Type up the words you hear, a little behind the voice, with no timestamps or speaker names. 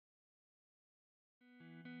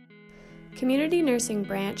Community Nursing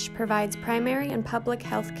Branch provides primary and public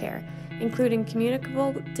health care, including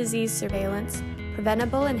communicable disease surveillance,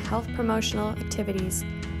 preventable and health promotional activities,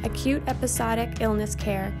 acute episodic illness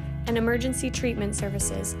care, and emergency treatment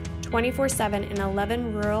services 24/7 in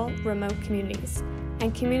 11 rural, remote communities,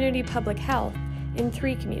 and community public health in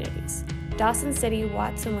 3 communities: Dawson City,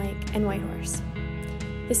 Watson Lake, and Whitehorse.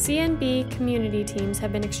 The CNB community teams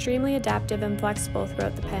have been extremely adaptive and flexible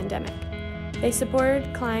throughout the pandemic. They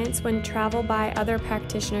supported clients when travel by other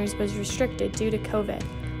practitioners was restricted due to COVID,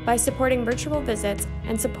 by supporting virtual visits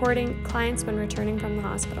and supporting clients when returning from the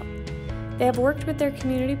hospital. They have worked with their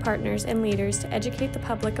community partners and leaders to educate the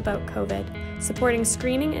public about COVID, supporting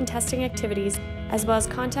screening and testing activities, as well as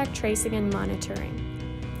contact tracing and monitoring.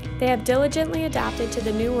 They have diligently adapted to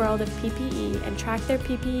the new world of PPE and tracked their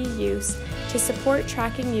PPE use to support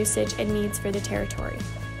tracking usage and needs for the territory.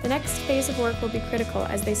 The next phase of work will be critical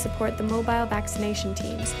as they support the mobile vaccination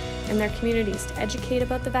teams and their communities to educate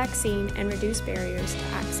about the vaccine and reduce barriers to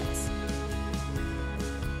access.